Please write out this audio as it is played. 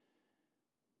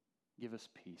give us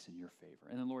peace in your favor.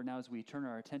 And then, Lord, now as we turn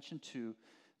our attention to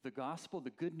the gospel,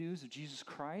 the good news of Jesus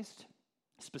Christ,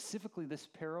 specifically this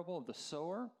parable of the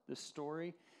sower, this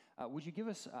story, would you give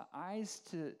us eyes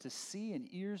to see and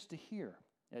ears to hear,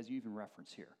 as you even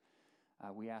reference here?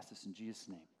 We ask this in Jesus'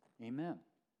 name. Amen.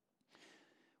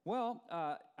 Well,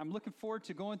 I'm looking forward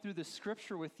to going through this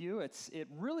scripture with you. It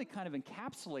really kind of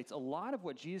encapsulates a lot of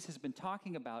what Jesus has been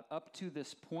talking about up to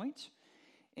this point.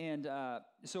 And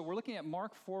so we're looking at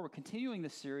Mark 4. We're continuing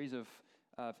this series of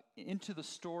into the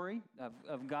story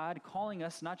of God calling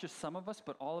us, not just some of us,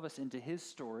 but all of us into his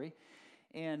story.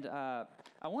 And I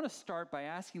want to start by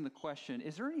asking the question,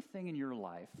 is there anything in your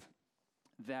life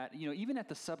that, even at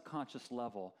the subconscious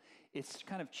level, it's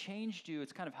kind of changed you,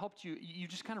 it's kind of helped you, you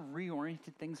just kind of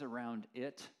reoriented things around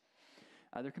it?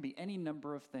 There can be any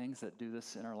number of things that do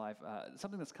this in our life.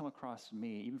 Something that's come across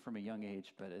me, even from a young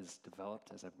age, but has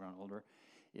developed as I've grown older,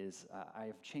 is I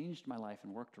have changed my life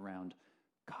and worked around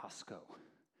Costco.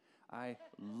 I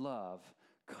love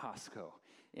Costco.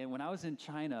 And when I was in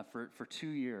China for 2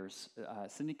 years,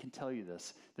 Cindy can tell you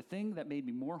this, the thing that made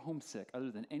me more homesick,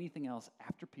 other than anything else,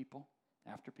 after people,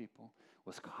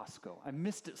 was Costco. I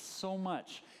missed it so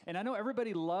much. And I know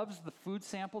everybody loves the food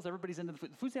samples. Everybody's into the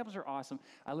food. The food samples are awesome.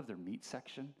 I love their meat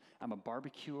section. I'm a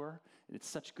barbecuer. It's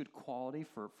such good quality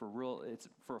for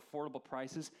affordable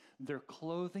prices. Their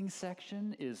clothing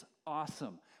section is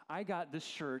awesome. I got this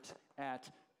shirt at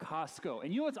Costco.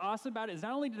 And you know what's awesome about it is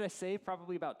not only did I save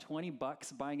probably about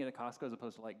 $20 buying it at Costco as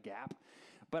opposed to like Gap,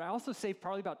 but I also saved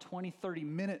probably about 20, 30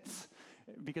 minutes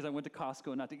because I went to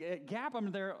Costco, not to Gap.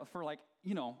 I'm there for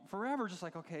forever, just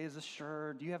like, okay, is this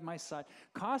shirt? Do you have my size?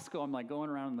 Costco, I'm like going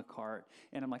around in the cart,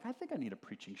 and I'm like, I think I need a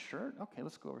preaching shirt. Okay,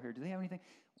 let's go over here. Do they have anything?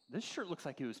 This shirt looks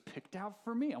like it was picked out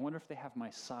for me. I wonder if they have my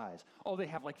size. Oh, they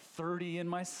have like 30 in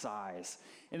my size.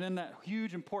 And then that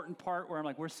huge important part where I'm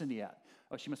like, where's Cindy at?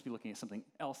 Oh, she must be looking at something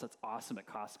else that's awesome at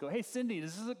Costco. Hey, Cindy,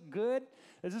 does this look good?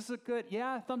 Does this look good?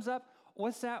 Yeah, thumbs up.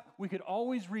 What's that? We could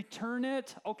always return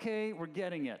it. Okay, we're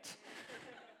getting it.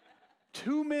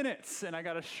 2 minutes, and I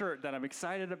got a shirt that I'm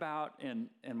excited about, and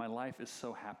my life is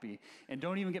so happy. And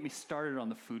don't even get me started on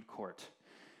the food court.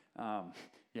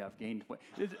 I've gained weight.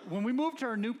 When we moved to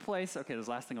our new place, okay, this is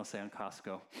the last thing I'll say on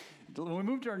Costco. When we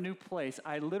moved to our new place,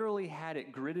 I literally had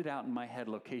it gridded out in my head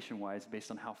location-wise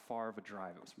based on how far of a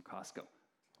drive it was from Costco.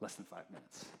 Less than 5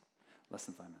 minutes.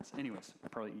 Anyways, we're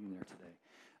probably eating there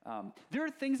today. There are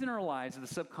things in our lives at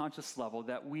the subconscious level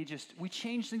that we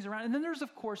change things around. And then there's,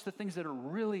 of course, the things that are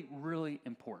really, really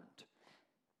important.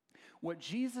 What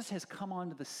Jesus has come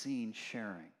onto the scene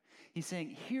sharing. He's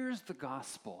saying, here's the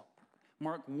gospel.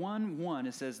 Mark 1:1,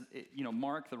 it says,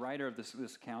 Mark, the writer of this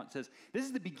account, says, this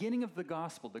is the beginning of the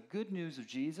gospel, the good news of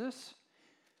Jesus.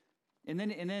 And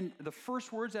then the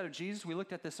first words out of Jesus, we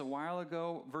looked at this a while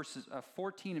ago, verses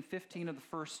 14 and 15 of the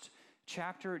first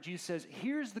chapter. Jesus says,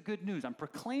 here's the good news. I'm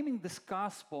proclaiming this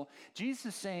gospel. Jesus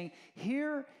is saying,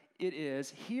 here it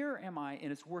is, here am I,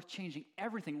 and it's worth changing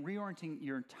everything, reorienting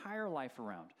your entire life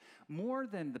around. More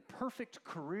than the perfect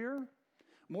career,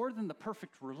 more than the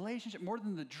perfect relationship, more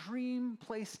than the dream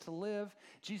place to live,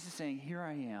 Jesus is saying, here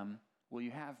I am, will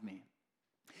you have me?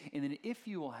 And then if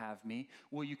you will have me,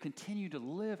 will you continue to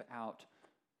live out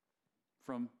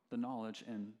from the knowledge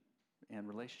and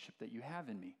relationship that you have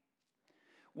in me?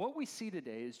 What we see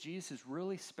today is Jesus is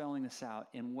really spelling this out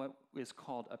in what is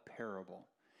called a parable.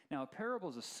 Now, a parable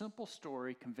is a simple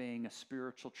story conveying a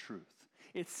spiritual truth.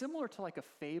 It's similar to like a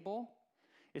fable.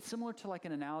 It's similar to like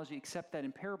an analogy, except that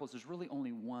in parables, there's really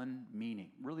only one meaning,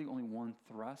 really only one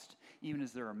thrust, even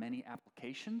as there are many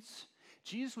applications.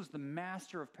 Jesus was the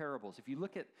master of parables. If you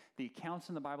look at the accounts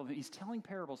in the Bible, he's telling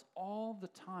parables all the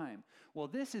time. Well,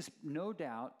 this is no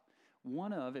doubt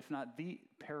one of, if not the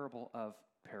parable of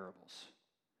parables.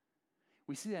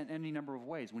 We see that in any number of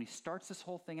ways. When he starts this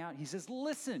whole thing out, he says,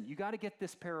 listen, you got to get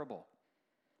this parable.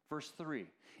 Verse 3.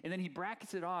 And then he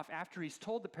brackets it off after he's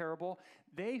told the parable,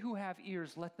 they who have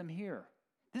ears, let them hear.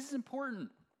 This is important.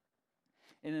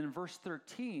 And then in verse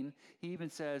 13, he even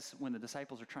says, when the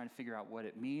disciples are trying to figure out what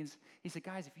it means, he said,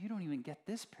 guys, if you don't even get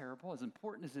this parable, as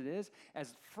important as it is,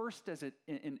 as first as it,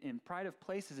 in pride of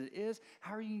place as it is,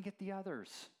 how are you going to get the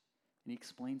others? And he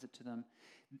explains it to them.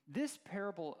 This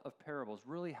parable of parables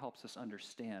really helps us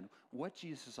understand what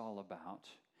Jesus is all about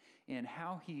and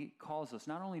how he calls us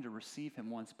not only to receive him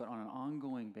once, but on an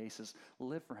ongoing basis,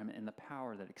 live for him and the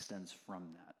power that extends from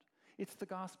that. It's the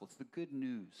gospel. It's the good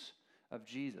news of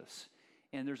Jesus.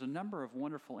 And there's a number of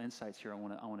wonderful insights here I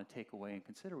want to take away and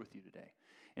consider with you today.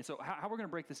 And so how we're going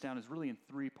to break this down is really in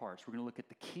three parts. We're going to look at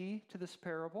the key to this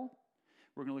parable.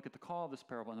 We're going to look at the call of this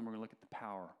parable, and then we're going to look at the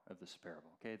power of this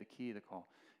parable. Okay, the key, the call,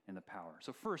 and the power.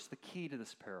 So first, the key to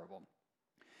this parable.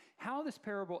 How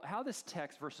this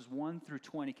text, verses 1 through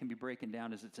 20, can be broken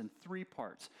down is it's in three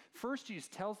parts. First, Jesus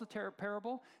tells the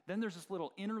parable. Then there's this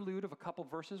little interlude of a couple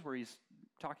verses where he's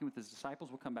talking with his disciples.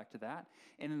 We'll come back to that.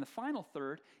 And then the final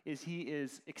third is he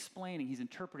is explaining, he's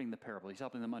interpreting the parable. He's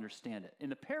helping them understand it.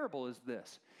 And the parable is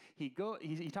this. He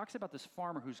talks about this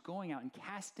farmer who's going out and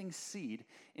casting seed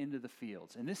into the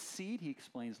fields. And this seed, he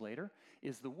explains later,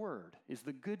 is the word, is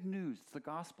the good news. It's the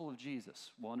gospel of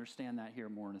Jesus. We'll understand that here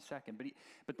more in a second.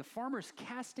 But the farmer's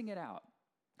casting it out.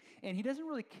 And he doesn't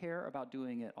really care about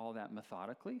doing it all that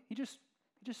methodically. He just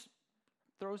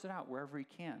throws it out wherever he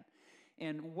can.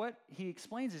 And what he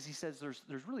explains is he says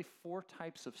there's really four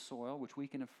types of soil, which we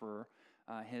can infer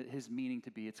his meaning to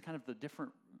be. It's kind of the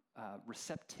different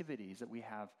receptivities that we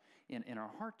have in our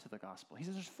heart to the gospel. He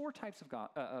says there's four types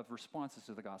of responses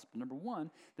to the gospel. Number one,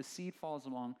 the seed falls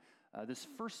along this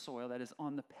first soil that is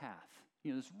on the path,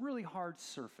 this really hard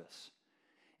surface.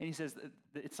 And he says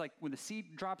it's like when the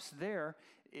seed drops there,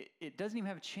 it doesn't even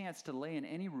have a chance to lay in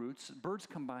any roots. Birds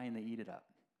come by and they eat it up.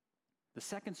 The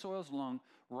second soil is along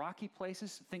rocky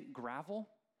places. Think gravel.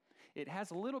 It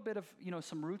has a little bit of,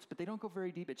 some roots, but they don't go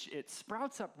very deep. It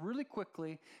sprouts up really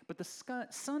quickly, but the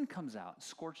sun comes out,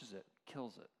 scorches it,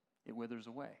 kills it. It withers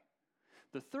away.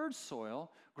 The third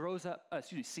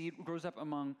seed grows up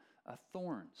among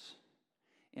thorns.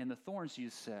 And the thorns,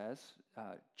 Jesus says,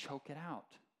 choke it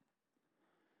out.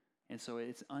 And so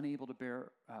it's unable to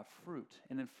bear fruit.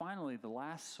 And then finally, the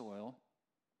last soil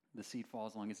the seed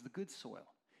falls along is the good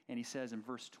soil. And he says in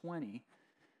verse 20,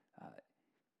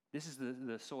 this is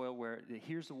the soil where it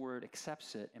hears the word,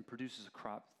 accepts it, and produces a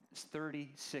crop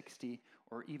 30, 60,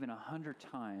 or even 100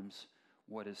 times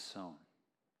what is sown.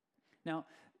 Now,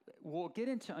 we'll get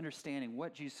into understanding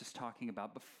what Jesus is talking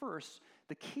about, but first,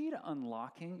 the key to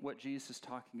unlocking what Jesus is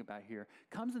talking about here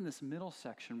comes in this middle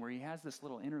section where he has this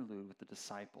little interlude with the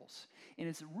disciples. And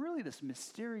it's really this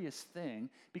mysterious thing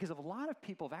because a lot of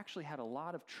people have actually had a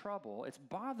lot of trouble. It's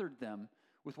bothered them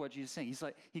with what Jesus is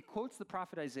saying. He quotes the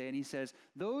prophet Isaiah and he says,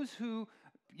 those who,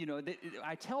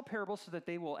 I tell parables so that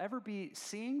they will ever be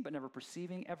seeing but never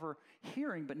perceiving, ever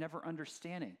hearing but never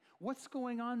understanding. What's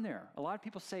going on there? A lot of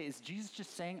people say, is Jesus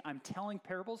just saying, I'm telling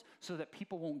parables so that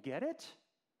people won't get it?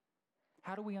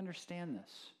 How do we understand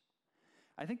this?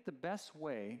 I think the best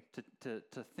way to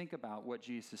think about what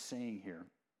Jesus is saying here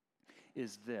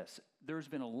is this. There's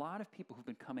been a lot of people who've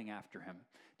been coming after him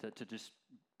to just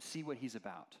see what he's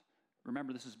about.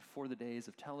 Remember, this is before the days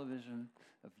of television,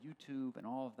 of YouTube, and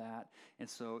all of that. And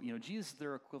so, Jesus is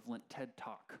their equivalent TED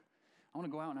Talk. I want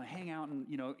to go out and hang out and,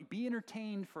 be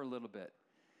entertained for a little bit.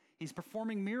 He's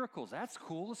performing miracles. That's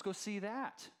cool. Let's go see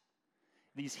that.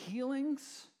 These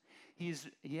healings, he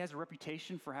has a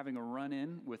reputation for having a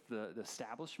run-in with the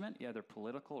establishment, either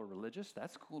political or religious.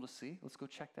 That's cool to see. Let's go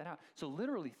check that out. So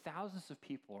literally thousands of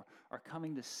people are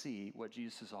coming to see what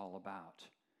Jesus is all about.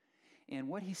 And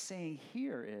what he's saying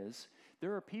here is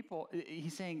there are people,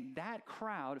 he's saying that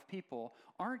crowd of people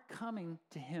aren't coming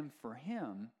to him for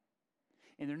him,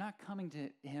 and they're not coming to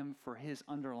him for his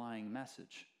underlying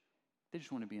message. They just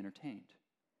want to be entertained.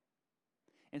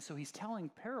 And so he's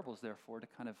telling parables, therefore, to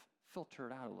kind of filter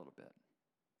it out a little bit.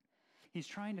 He's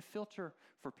trying to filter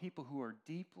for people who are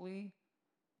deeply,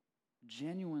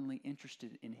 genuinely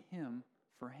interested in him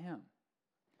for him.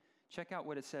 Check out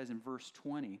what it says in verse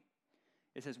 20.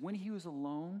 It says, when he was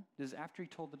alone, this is after he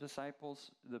told the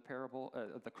disciples the parable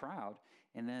of the crowd,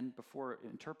 and then before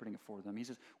interpreting it for them, he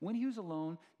says, when he was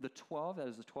alone, the 12, that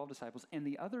is the 12 disciples, and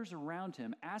the others around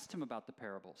him asked him about the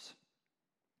parables.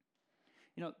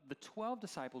 The 12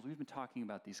 disciples, we've been talking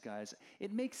about these guys.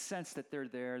 It makes sense that they're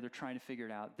there, they're trying to figure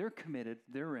it out. They're committed,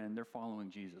 they're in, they're following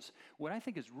Jesus. What I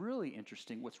think is really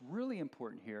interesting, what's really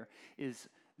important here is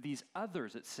these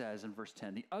others, it says in verse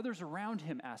 10, the others around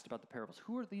him asked about the parables.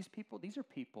 Who are these people? These are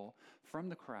people from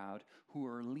the crowd who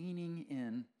are leaning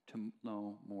in to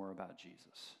know more about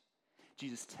Jesus.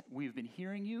 Jesus, we've been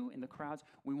hearing you in the crowds.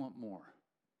 We want more.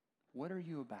 What are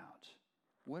you about?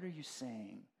 What are you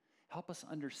saying? Help us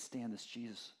understand this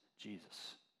Jesus.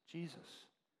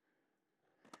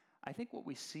 I think what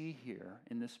we see here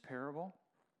in this parable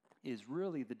is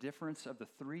really the difference of the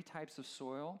three types of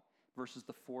soil versus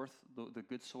the fourth, the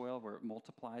good soil where it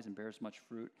multiplies and bears much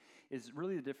fruit, is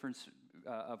really the difference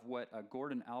of what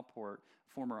Gordon Allport,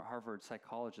 former Harvard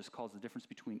psychologist, calls the difference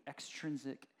between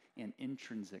extrinsic and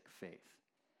intrinsic faith.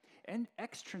 And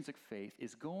extrinsic faith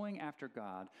is going after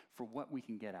God for what we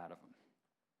can get out of him,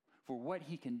 for what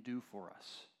he can do for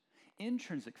us.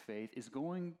 Intrinsic faith is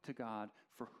going to God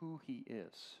for who he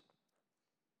is.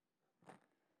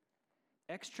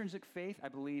 Extrinsic faith, I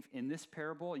believe, in this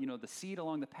parable, the seed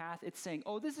along the path, it's saying,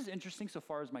 oh, this is interesting so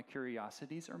far as my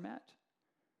curiosities are met.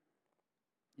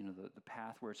 The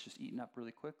path where it's just eaten up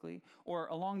really quickly. Or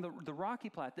along the rocky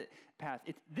path,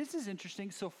 this is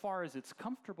interesting so far as it's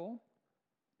comfortable.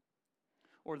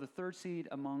 Or the third seed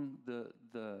among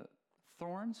the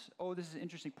thorns. Oh, this is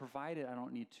interesting, provided I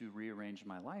don't need to rearrange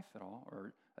my life at all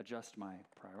or adjust my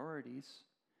priorities.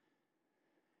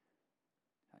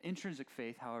 Intrinsic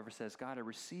faith, however, says, God, I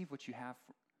receive what you have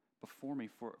before me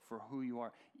for who you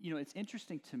are. It's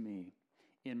interesting to me,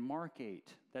 in Mark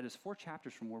 8, that is 4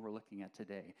 chapters from where we're looking at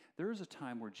today, there is a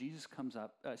time where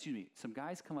some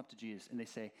guys come up to Jesus and they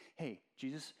say, hey,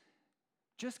 Jesus,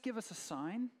 just give us a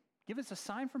sign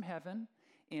from heaven,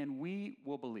 and we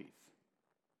will believe.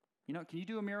 Can you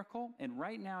do a miracle? And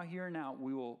right now, here and now,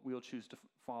 we'll choose to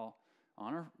fall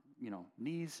on our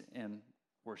knees and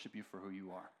worship you for who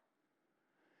you are.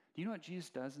 Do you know what Jesus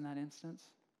does in that instance?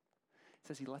 It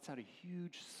says he lets out a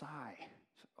huge sigh.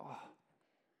 Oh.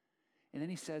 And then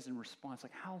he says in response,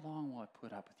 how long will I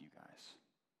put up with you guys?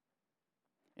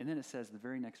 And then it says, the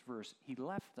very next verse, he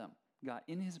left them, got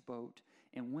in his boat,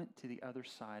 and went to the other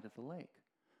side of the lake.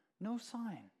 No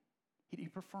sign. He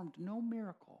performed no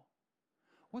miracle.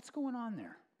 What's going on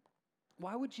there?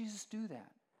 Why would Jesus do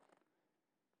that?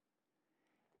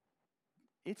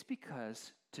 It's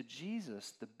because to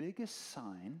Jesus, the biggest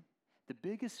sign, the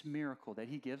biggest miracle that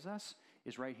he gives us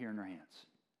is right here in our hands.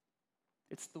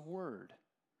 It's the Word.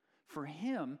 For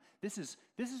him, this is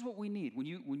what we need. When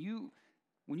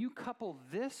you couple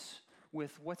this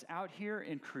with what's out here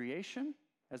in creation,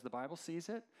 as the Bible sees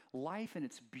it, life and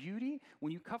its beauty,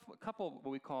 when you couple what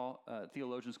we call,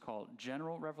 theologians call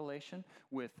general revelation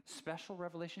with special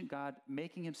revelation, God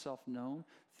making himself known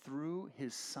through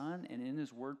his Son and in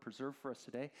his Word preserved for us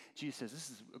today, Jesus says this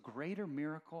is a greater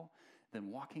miracle than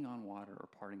walking on water or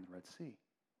parting the Red Sea.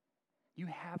 You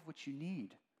have what you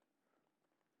need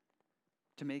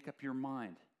to make up your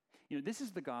mind. This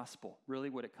is the gospel, really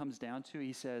what it comes down to.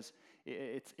 He says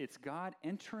it's God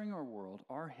entering our world,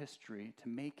 our history, to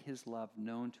make his love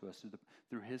known to us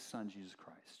through his Son, Jesus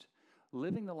Christ.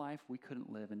 Living the life we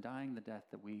couldn't live and dying the death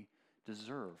that we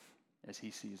deserve as he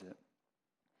sees it.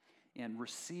 And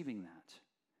receiving that.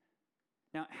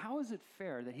 Now, how is it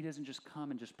fair that he doesn't just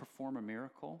come and just perform a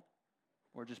miracle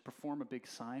or just perform a big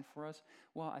sign for us?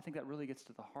 Well, I think that really gets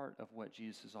to the heart of what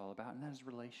Jesus is all about, and that is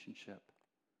relationship.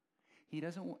 He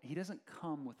doesn't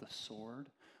come with a sword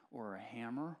or a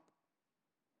hammer.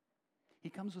 He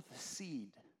comes with a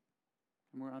seed.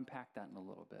 And we're going to unpack that in a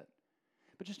little bit.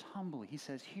 But just humbly, he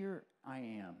says, here I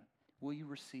am. Will you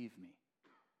receive me?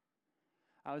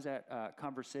 I was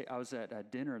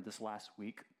at dinner this last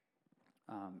week,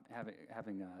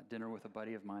 having dinner with a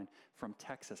buddy of mine from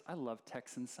Texas. I love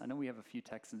Texans. I know we have a few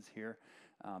Texans here,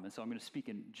 and so I'm going to speak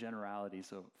in generality,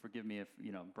 so forgive me if,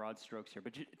 broad strokes here.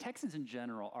 But Texans in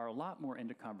general are a lot more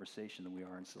into conversation than we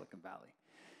are in Silicon Valley.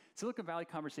 Silicon Valley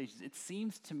conversations, it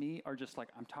seems to me, are just like,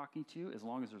 I'm talking to you as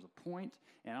long as there's a point,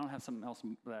 and I don't have something else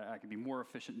that I can be more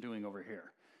efficient doing over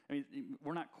here. I mean,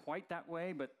 we're not quite that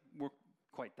way, but we're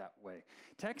quite that way.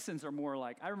 Texans are more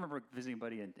like, I remember visiting a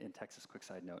buddy in Texas, quick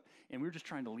side note, and we were just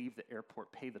trying to leave the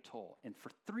airport, pay the toll. And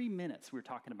for 3 minutes, we were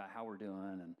talking about how we're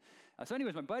doing. And so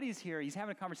anyways, my buddy's here. He's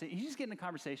having a conversation. He's just getting a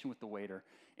conversation with the waiter.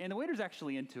 And the waiter's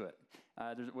actually into it.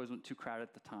 It wasn't too crowded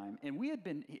at the time. And we had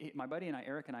been, my buddy and I,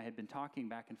 Eric and I, had been talking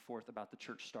back and forth about the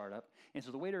church startup. And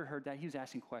so the waiter heard that. He was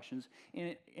asking questions.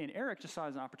 And Eric just saw it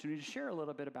as an opportunity to share a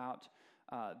little bit about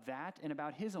that and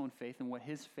about his own faith and what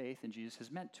his faith in Jesus has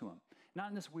meant to him. Not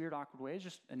in this weird, awkward way. It's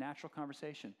just a natural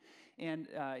conversation. And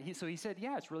he said,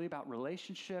 yeah, it's really about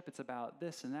relationship. It's about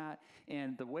this and that.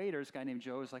 And the waiter, this guy named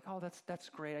Joe, was like, oh, that's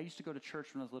great. I used to go to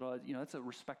church when I was little. That's a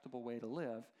respectable way to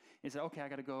live. He said, okay, I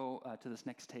got to go to this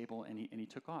next table. And he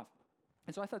took off.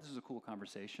 And so I thought this was a cool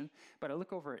conversation. But I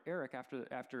look over at Eric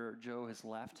after Joe has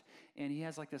left, and he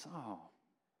has like this,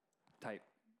 type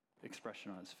expression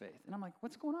on his face. And I'm like,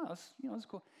 what's going on? It's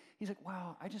cool. He's like,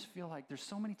 wow, I just feel like there's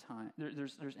so many times,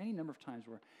 there's any number of times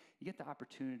where you get the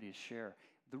opportunity to share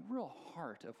the real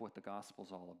heart of what the gospel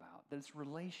is all about, that it's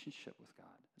relationship with God.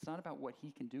 It's not about what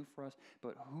he can do for us,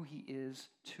 but who he is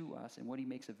to us and what he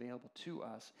makes available to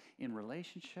us in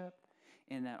relationship.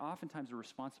 And that oftentimes the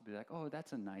response will be like, oh,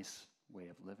 that's a nice way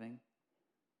of living.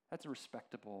 That's a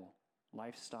respectable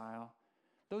lifestyle.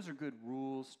 Those are good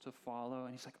rules to follow.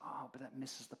 And he's like, oh, but that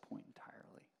misses the point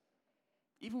entirely.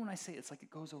 Even when I say it, it's like it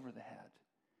goes over the head.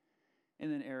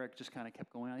 And then Eric just kind of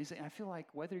kept going on. He's saying, I feel like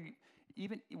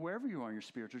wherever you are in your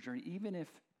spiritual journey, even if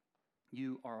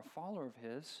you are a follower of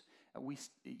his,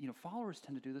 followers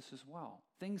tend to do this as well.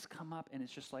 Things come up and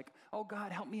it's just like, oh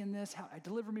God, help me in this,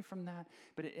 deliver me from that.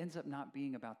 But it ends up not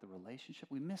being about the relationship.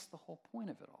 We miss the whole point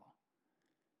of it all.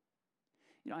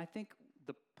 I think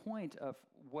the point of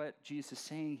what Jesus is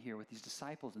saying here with these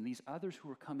disciples and these others who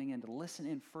are coming in to listen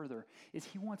in further is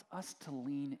he wants us to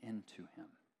lean into him.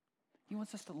 He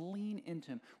wants us to lean into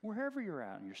him wherever you're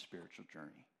at in your spiritual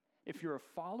journey. If you're a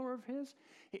follower of his,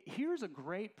 here's a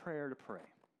great prayer to pray.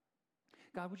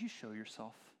 God, would you show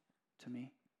yourself to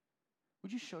me?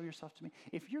 Would you show yourself to me?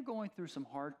 If you're going through some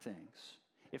hard things,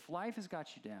 if life has got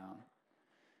you down,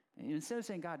 and instead of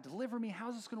saying, God, deliver me,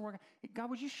 how's this going to work? God,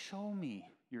 would you show me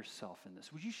yourself in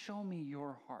this? Would you show me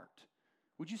your heart?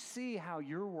 Would you see how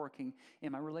you're working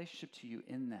in my relationship to you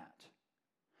in that?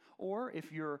 Or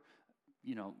if you're,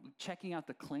 checking out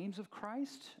the claims of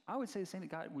Christ, I would say the same thing.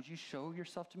 God, would you show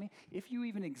yourself to me? If you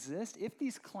even exist, if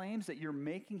these claims that you're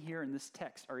making here in this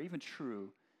text are even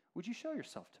true, would you show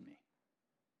yourself to me?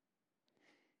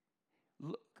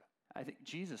 Look, I think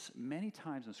Jesus, many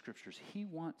times in scriptures, he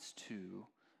wants to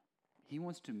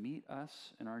meet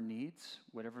us in our needs,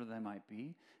 whatever they might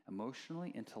be,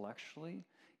 emotionally, intellectually.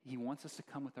 He wants us to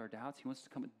come with our doubts. He wants to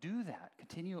come and do that,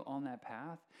 continue on that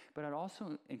path. But I'd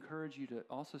also encourage you to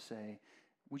also say,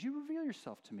 would you reveal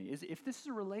yourself to me? If this is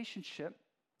a relationship,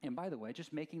 and by the way,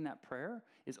 just making that prayer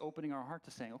is opening our heart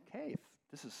to saying, okay,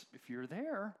 if you're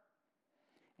there,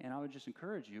 and I would just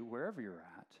encourage you, wherever you're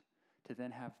at, to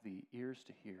then have the ears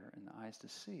to hear and the eyes to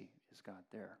see, is God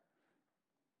there?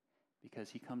 Because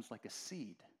he comes like a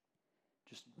seed,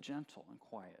 just gentle and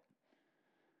quiet.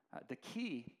 The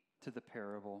key to the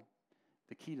parable,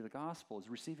 the key to the gospel is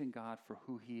receiving God for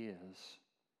who he is.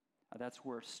 That's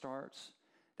where it starts.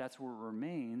 That's where it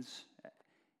remains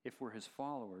if we're his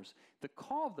followers. The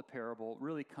call of the parable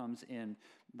really comes in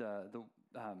the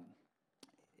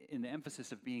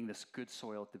emphasis of being this good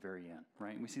soil at the very end,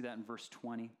 right? And we see that in verse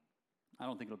 20. I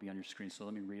don't think it'll be on your screen, so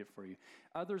let me read it for you.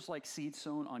 Others, like seed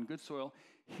sown on good soil,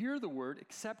 hear the word,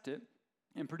 accept it,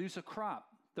 and produce a crop,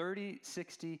 30,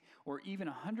 60, or even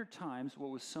 100 times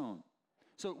what was sown.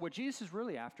 So what Jesus is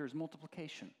really after is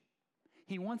multiplication.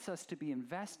 He wants us to be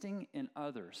investing in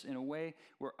others in a way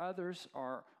where others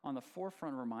are on the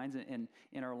forefront of our minds and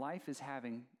our life is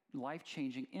having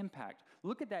life-changing impact.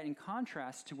 Look at that in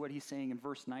contrast to what he's saying in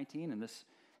verse 19, and this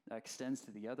extends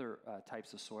to the other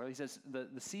types of soil. He says, the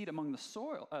seed among the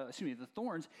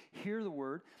thorns hear the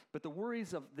word, but the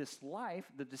worries of this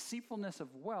life, the deceitfulness of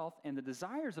wealth, and the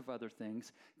desires of other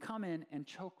things come in and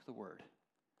choke the word.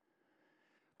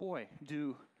 Boy,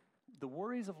 do the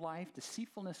worries of life,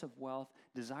 deceitfulness of wealth,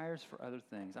 desires for other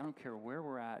things, I don't care where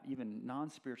we're at, even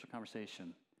non-spiritual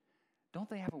conversation, don't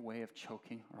they have a way of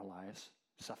choking our lives,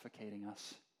 suffocating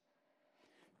us?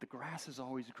 The grass is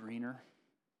always greener.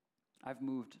 I've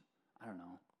moved,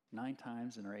 9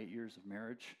 times in our 8 years of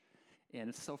marriage. And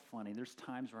it's so funny. There's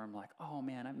times where I'm like, oh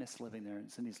man, I miss living there. And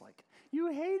Cindy's like,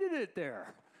 you hated it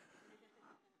there.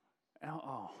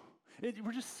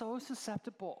 We're just so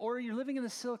susceptible. Or you're living in the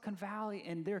Silicon Valley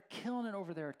and they're killing it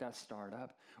over there at that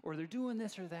startup. Or they're doing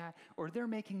this or that. Or they're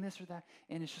making this or that.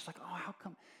 And it's just like, oh, how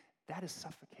come? That is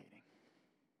suffocating.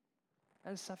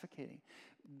 That is suffocating.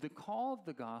 The call of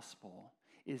the gospel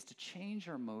is to change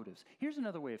our motives. Here's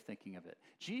another way of thinking of it.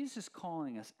 Jesus is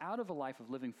calling us out of a life of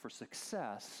living for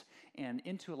success and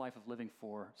into a life of living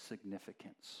for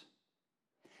significance.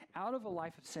 Out of a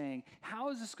life of saying, how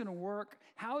is this going to work?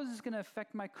 How is this going to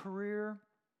affect my career?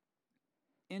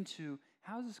 Into,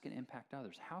 how is this going to impact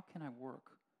others? How can I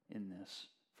work in this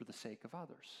for the sake of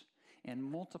others? And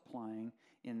multiplying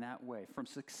in that way from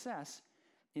success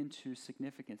into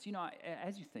significance.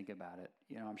 As you think about it,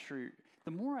 I'm sure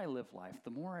the more I live life,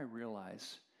 the more I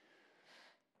realize,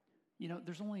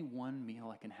 there's only one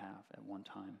meal I can have at one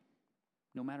time,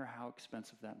 no matter how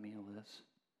expensive that meal is,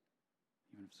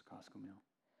 even if it's a Costco meal.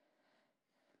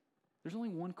 There's only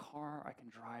one car I can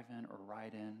drive in or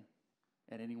ride in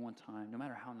at any one time, no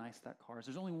matter how nice that car is.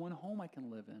 There's only one home I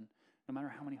can live in, no matter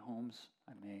how many homes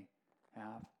I may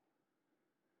have.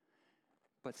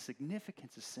 But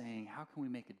significance is saying, how can we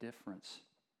make a difference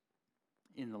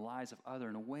in the lives of others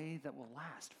in a way that will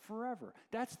last forever?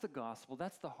 That's the gospel.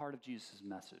 That's the heart of Jesus'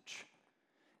 message.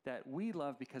 That we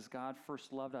love because God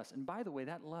first loved us. And by the way,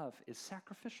 that love is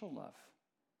sacrificial love.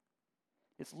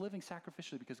 It's living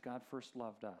sacrificially because God first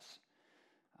loved us.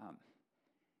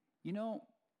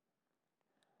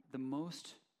 The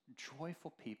most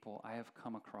joyful people I have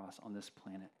come across on this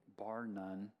planet, bar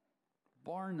none,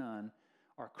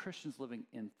 are Christians living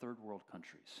in third world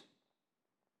countries.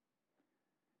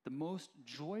 The most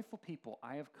joyful people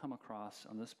I have come across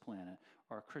on this planet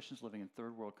are Christians living in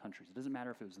third world countries. It doesn't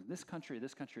matter if it was in this country or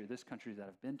this country or this country that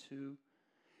I've been to.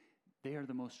 They are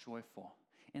the most joyful.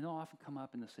 And they'll often come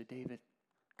up and they'll say, David,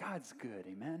 God's good,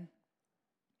 amen?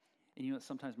 And you know what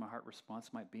sometimes my heart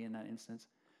response might be in that instance?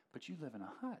 But you live in a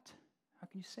hut. How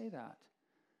can you say that?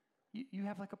 You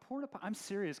have like a porta potty. I'm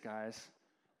serious, guys.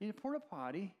 You need a porta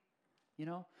potty. You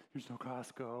know, there's no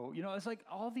Costco. You know, it's like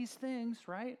all these things,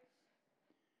 right?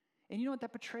 And you know what?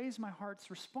 That betrays my heart's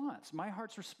response. My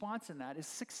heart's response in that is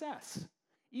success.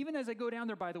 Even as I go down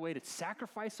there, by the way, to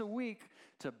sacrifice a week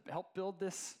to help build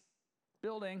this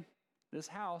building, this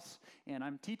house, and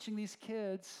I'm teaching these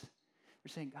kids,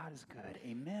 they're saying, God is good.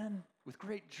 Amen. With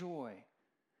great joy.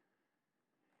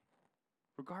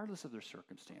 Regardless of their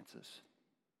circumstances,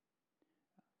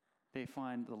 they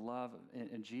find the love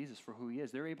in Jesus for who he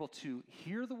is. They're able to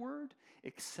hear the word,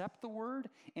 accept the word,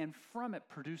 and from it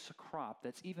produce a crop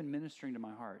that's even ministering to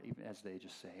my heart, even as they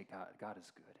just say, hey, God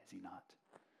is good, is he not?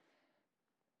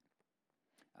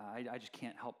 I just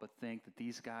can't help but think that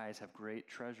these guys have great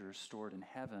treasures stored in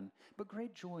heaven, but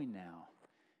great joy now,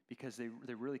 because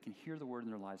they really can hear the word in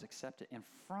their lives, accept it, and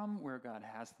from where God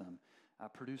has them,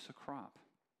 produce a crop.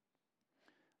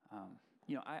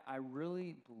 I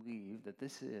really believe that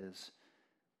this is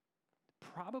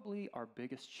probably our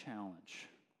biggest challenge,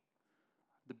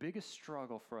 the biggest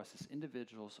struggle for us as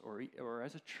individuals or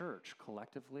as a church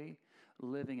collectively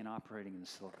living and operating in the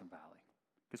Silicon Valley.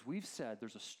 Because we've said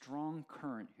there's a strong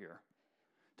current here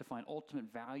to find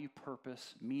ultimate value,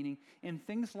 purpose, meaning in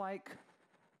things like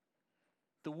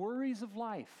the worries of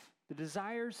life, the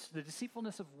desires, the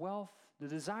deceitfulness of wealth, the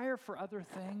desire for other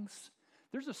things.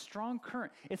 There's a strong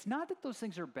current. It's not that those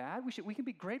things are bad. We can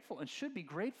be grateful and should be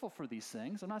grateful for these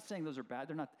things. I'm not saying those are bad.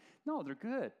 They're not. No, they're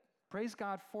good. Praise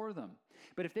God for them.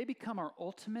 But if they become our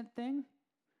ultimate thing,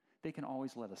 they can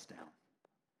always let us down.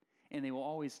 And they will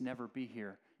always never be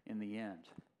here in the end.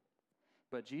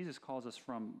 But Jesus calls us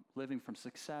from living from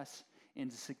success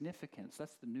into significance.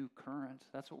 That's the new current.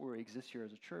 That's what we exist here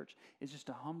as a church, is just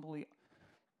to humbly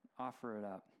offer it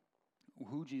up,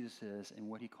 who Jesus is and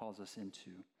what he calls us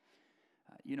into.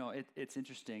 It's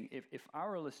interesting. If I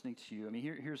were listening to you, I mean,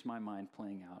 here's my mind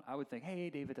playing out. I would think, hey,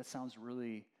 David, that sounds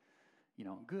really,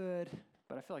 good,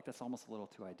 but I feel like that's almost a little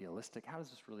too idealistic. How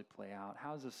does this really play out?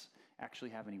 How does this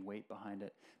actually have any weight behind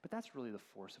it? But that's really the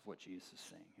force of what Jesus is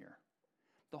saying here.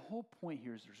 The whole point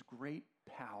here is there's great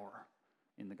power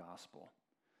in the gospel.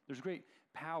 There's great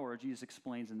power, Jesus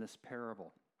explains in this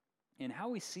parable. And how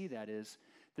we see that is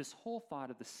this whole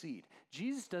thought of the seed.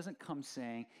 Jesus doesn't come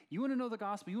saying, you want to know the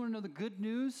gospel, you want to know the good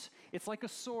news? It's like a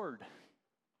sword.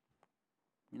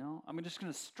 I'm just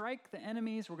going to strike the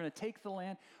enemies, we're going to take the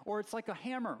land. Or it's like a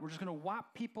hammer, we're just going to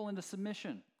whop people into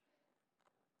submission.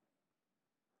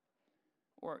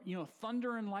 Or,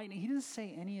 thunder and lightning. He doesn't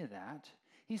say any of that.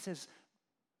 He says,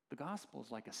 the gospel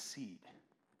is like a seed.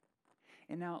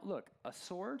 And now, look, a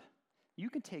sword, you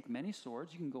can take many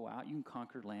swords, you can go out, you can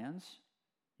conquer lands,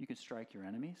 you can strike your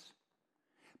enemies.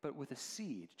 But with a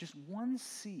seed, just one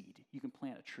seed, you can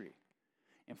plant a tree.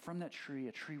 And from that tree,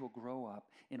 a tree will grow up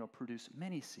and it'll produce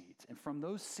many seeds. And from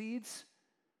those seeds,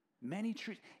 many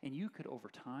trees. And you could, over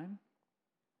time,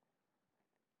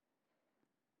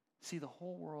 see the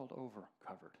whole world over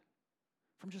covered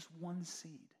from just one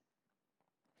seed.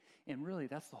 And really,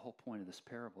 that's the whole point of this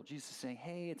parable. Jesus is saying,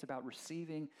 hey, it's about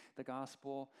receiving the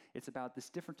gospel. It's about this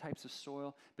different types of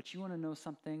soil. But you want to know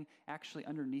something? Actually,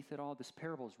 underneath it all, this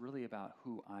parable is really about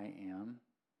who I am,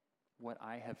 what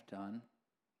I have done.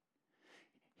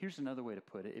 Here's another way to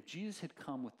put it. If Jesus had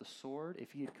come with the sword,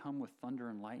 if he had come with thunder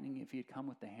and lightning, if he had come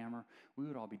with the hammer, we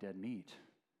would all be dead meat.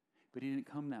 But he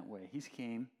didn't come that way. He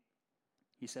came,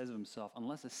 he says of himself,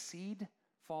 unless a seed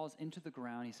falls into the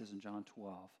ground, he says in John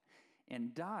 12,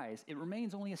 and dies, it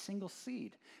remains only a single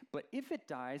seed. But if it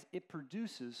dies, it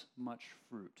produces much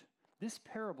fruit. This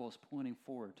parable is pointing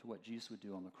forward to what Jesus would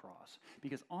do on the cross.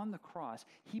 Because on the cross,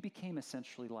 he became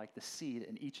essentially like the seed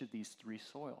in each of these three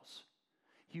soils.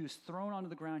 He was thrown onto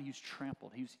the ground, he was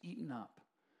trampled, he was eaten up.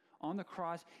 On the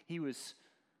cross, he was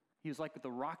like the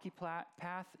rocky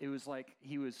path. It was like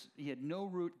he had no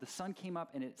root. The sun came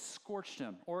up and it scorched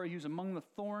him. Or he was among the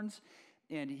thorns,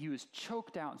 and he was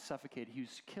choked out and suffocated. He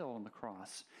was killed on the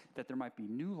cross, that there might be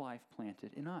new life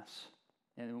planted in us.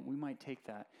 And we might take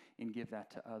that and give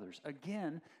that to others.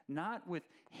 Again, not with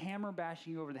hammer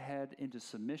bashing you over the head into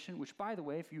submission, which, by the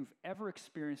way, if you've ever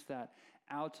experienced that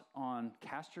out on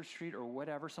Castor Street or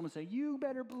whatever, someone say, you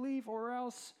better believe or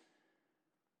else.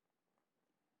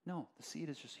 No, the seed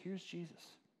is just, here's Jesus.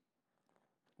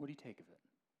 What do you take of it?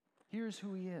 Here's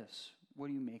who he is. What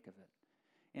do you make of it?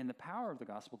 And the power of the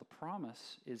gospel, the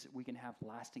promise, is we can have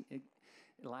lasting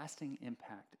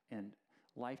impact and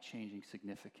life-changing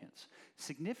significance.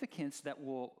 Significance that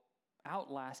will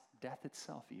outlast death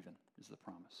itself even, is the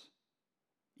promise.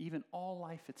 Even all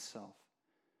life itself.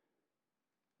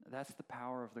 That's the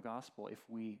power of the gospel. If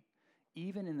we,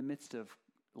 even in the midst of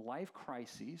life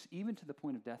crises, even to the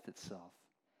point of death itself,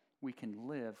 we can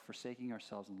live forsaking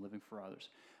ourselves and living for others.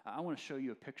 I want to show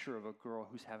you a picture of a girl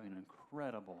who's having an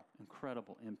incredible,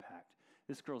 incredible impact.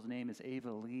 This girl's name is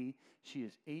Ava Lee. She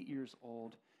is 8 years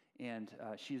old, and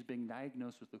she has been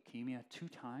diagnosed with leukemia 2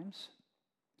 times.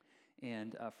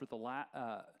 And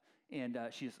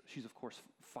she's of course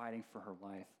fighting for her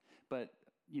life. But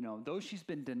though she's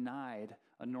been denied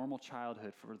a normal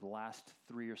childhood for the last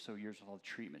 3 or so years of all the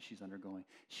treatment she's undergoing,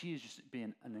 she has just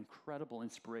been an incredible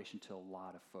inspiration to a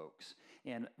lot of folks.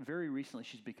 And very recently,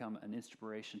 she's become an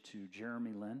inspiration to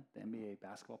Jeremy Lin, the NBA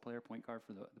basketball player, point guard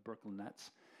for the Brooklyn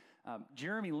Nets.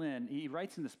 Jeremy Lin, he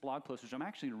writes in this blog post, which I'm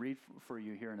actually going to read for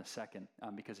you here in a second,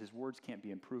 because his words can't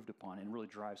be improved upon and really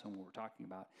drives home what we're talking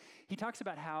about. He talks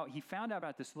about how he found out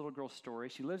about this little girl's story.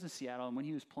 She lives in Seattle, and when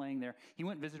he was playing there, he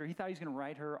went and visited her. He thought he was going to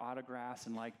write her autographs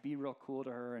and be real cool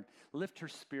to her and lift her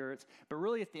spirits. But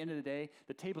really, at the end of the day,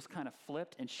 the tables kind of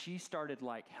flipped, and she started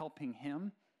helping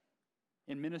him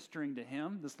and ministering to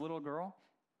him, this little girl.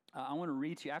 I want to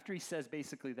read to you. After he says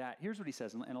basically that, here's what he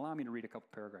says, and allow me to read a couple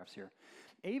paragraphs here.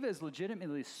 Ava is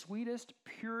legitimately the sweetest,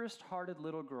 purest-hearted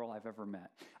little girl I've ever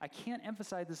met. I can't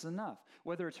emphasize this enough.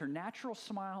 Whether it's her natural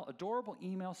smile, adorable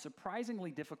email, surprisingly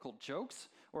difficult jokes,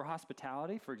 or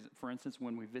hospitality, for instance,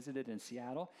 when we visited in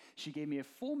Seattle, she gave me a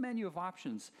full menu of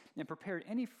options and prepared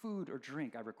any food or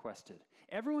drink I requested.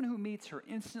 Everyone who meets her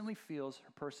instantly feels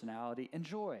her personality and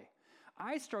joy.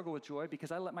 I struggle with joy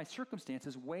because I let my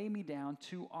circumstances weigh me down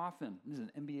too often. This is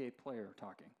an NBA player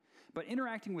talking. But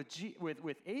interacting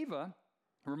with Ava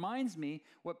reminds me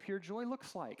what pure joy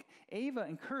looks like. Ava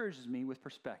encourages me with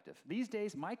perspective. These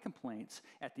days, my complaints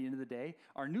at the end of the day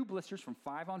are new blisters from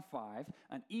 5 on 5,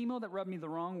 an email that rubbed me the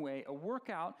wrong way, a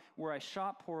workout where I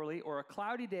shot poorly, or a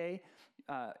cloudy day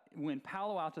when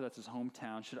Palo Alto, that's his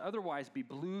hometown, should otherwise be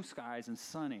blue skies and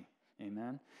sunny.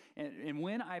 Amen. And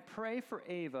when I pray for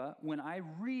Ava, when I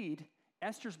read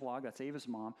Esther's blog, that's Ava's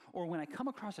mom, or when I come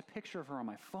across a picture of her on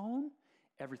my phone,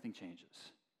 everything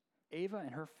changes. Ava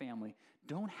and her family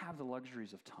don't have the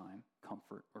luxuries of time,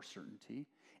 comfort, or certainty.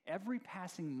 Every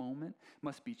passing moment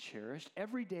must be cherished.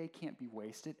 Every day can't be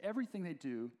wasted. Everything they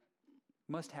do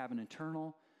must have an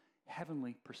eternal,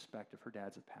 heavenly perspective. Her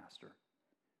dad's a pastor.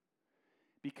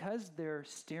 Because they're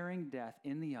staring death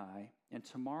in the eye and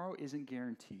tomorrow isn't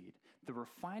guaranteed, the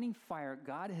refining fire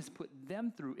God has put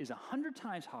them through is 100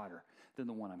 times hotter than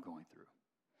the one I'm going through,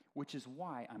 which is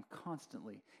why I'm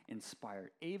constantly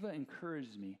inspired. Ava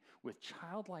encourages me with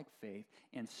childlike faith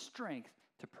and strength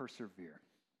to persevere.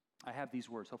 I have these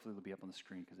words. Hopefully they'll be up on the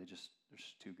screen because they're just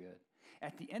too good.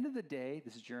 At the end of the day,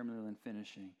 this is Jeremy Lin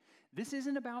finishing, this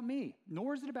isn't about me,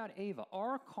 nor is it about Ava.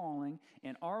 Our calling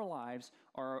and our lives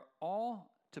are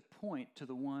all to point to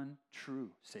the one true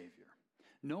Savior.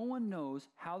 No one knows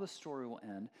how the story will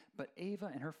end, but Ava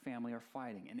and her family are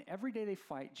fighting. And every day they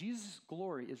fight, Jesus'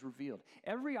 glory is revealed.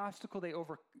 Every obstacle they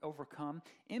overcome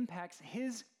impacts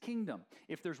his kingdom.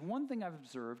 If there's one thing I've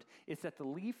observed, it's that the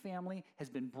Lee family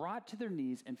has been brought to their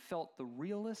knees and felt the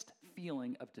realest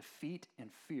feeling of defeat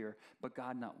and fear, but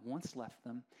God not once left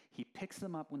them. He picks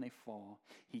them up when they fall.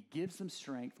 He gives them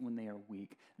strength when they are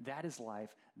weak. That is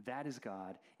life. That is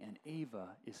God. And Ava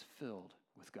is filled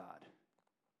with God.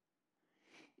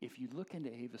 If you look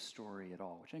into Ava's story at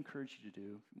all, which I encourage you to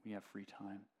do when you have free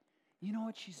time, you know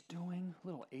what she's doing?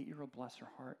 Little 8-year-old, bless her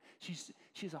heart. She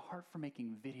has a heart for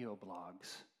making video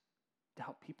blogs to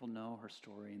help people know her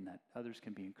story and that others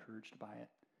can be encouraged by it.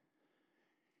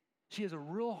 She has a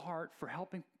real heart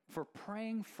for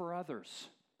praying for others.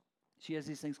 She has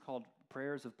these things called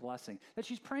prayers of blessing, that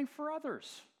she's praying for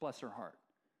others, bless her heart.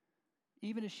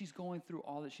 Even as she's going through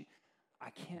all that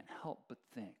I can't help but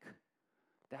think,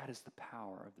 that is the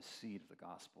power of the seed of the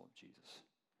gospel of Jesus.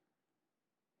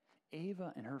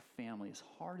 Ava and her family, as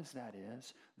hard as that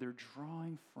is, they're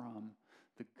drawing from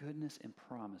the goodness and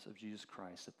promise of Jesus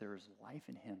Christ, that there is life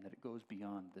in him, that it goes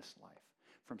beyond this life.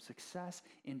 From success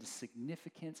into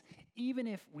significance, even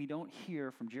if we don't hear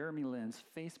from Jeremy Lin's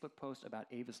Facebook post about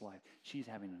Ava's life, she's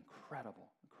having an incredible,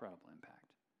 incredible impact.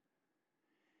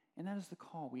 And that is the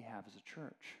call we have as a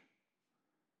church,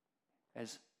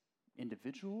 as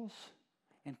individuals,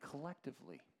 and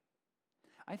collectively.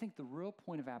 I think the real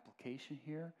point of application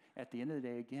here at the end of the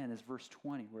day, again, is verse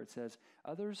 20, where it says,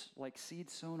 others, like seed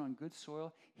sown on good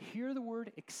soil, hear the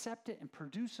word, accept it, and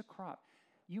produce a crop.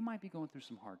 You might be going through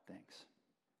some hard things.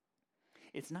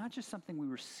 It's not just something we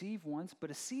receive once, but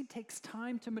a seed takes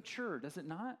time to mature, does it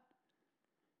not?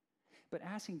 But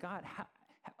asking God,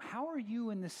 how are you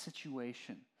in this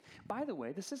situation? By the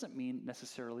way, this doesn't mean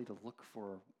necessarily to look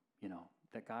for,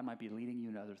 that God might be leading you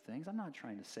into other things. I'm not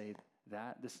trying to say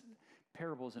that. This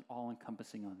parable isn't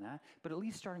all-encompassing on that. But at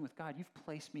least starting with God, you've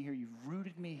placed me here. You've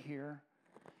rooted me here.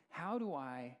 How do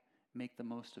I make the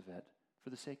most of it for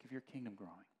the sake of your kingdom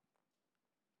growing?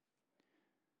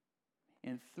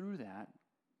 And through that,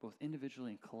 both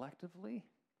individually and collectively,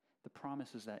 the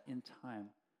promise is that in time,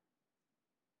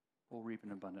 we'll reap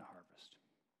an abundant harvest.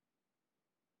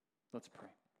 Let's pray.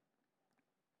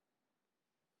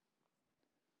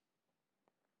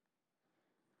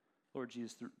 Lord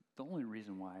Jesus, the only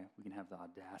reason why we can have the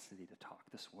audacity to talk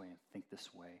this way and think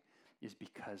this way is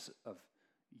because of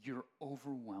your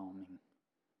overwhelmingly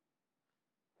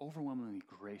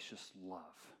gracious love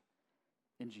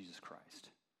in Jesus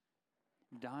Christ.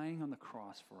 Dying on the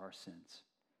cross for our sins,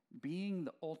 being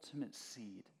the ultimate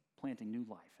seed, planting new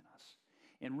life in us.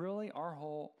 And really, our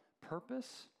whole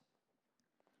purpose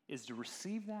is to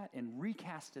receive that and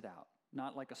recast it out.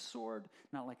 Not like a sword,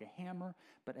 not like a hammer,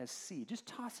 but as seed, just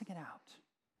tossing it out.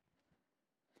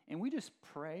 And we just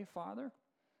pray, Father,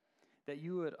 that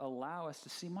you would allow us to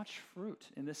see much fruit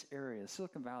in this area,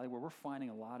 Silicon Valley, where we're finding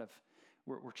a lot of,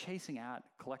 we're chasing out,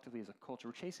 collectively as a culture,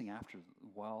 we're chasing after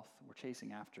wealth, we're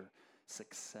chasing after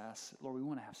success. Lord, we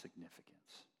want to have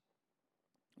significance,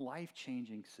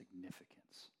 life-changing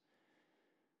significance.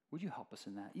 Would you help us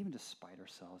in that, even despite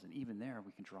ourselves? And even there,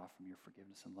 we can draw from your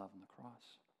forgiveness and love on the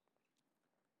cross.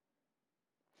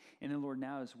 And then, Lord,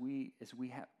 now as we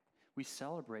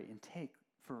celebrate and take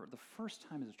for the first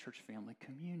time as a church family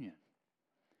communion,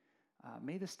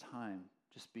 may this time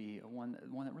just be one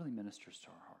that really ministers to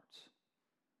our hearts,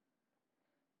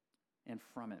 and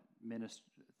from it,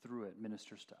 through it,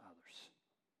 ministers to others.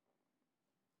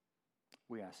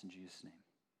 We ask in Jesus' name,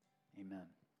 amen.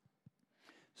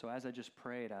 So as I just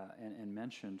prayed and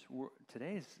mentioned,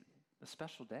 today is a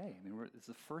special day. I mean, it's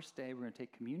the first day we're going to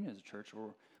take communion as a church,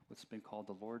 or what's been called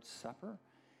the Lord's Supper.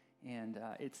 And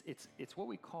it's what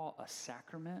we call a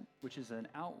sacrament, which is an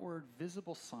outward,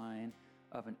 visible sign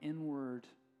of an inward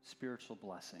spiritual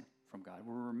blessing from God.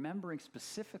 We're remembering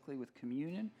specifically with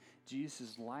communion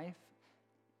Jesus' life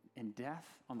and death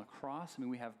on the cross. I mean,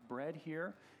 we have bread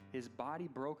here, his body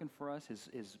broken for us,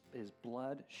 his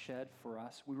blood shed for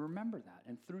us. We remember that,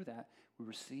 and through that, we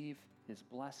receive his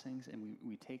blessings, and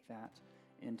we take that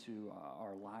into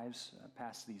our lives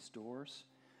past these doors.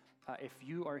 If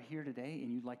you are here today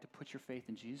and you'd like to put your faith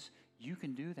in Jesus, you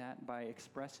can do that by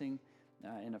expressing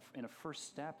in a first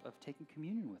step of taking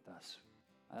communion with us.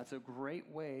 That's a great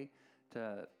way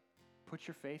to put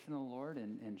your faith in the Lord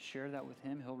and share that with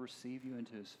him. He'll receive you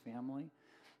into his family.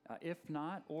 If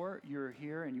not, or you're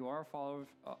here and you are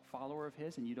a follower of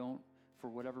his and you don't, for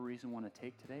whatever reason, want to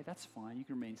take today, that's fine. You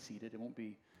can remain seated. It won't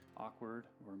be awkward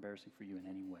or embarrassing for you in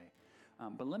any way.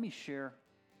 But let me share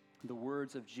the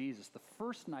words of Jesus the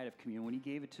first night of communion when he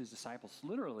gave it to his disciples,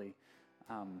 literally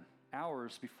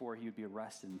hours before he would be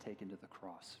arrested and taken to the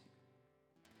cross.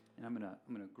 And I'm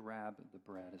gonna grab the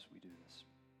bread as we do this.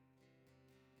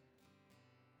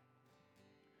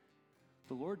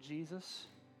 The Lord Jesus,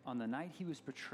 on the night he was betrayed,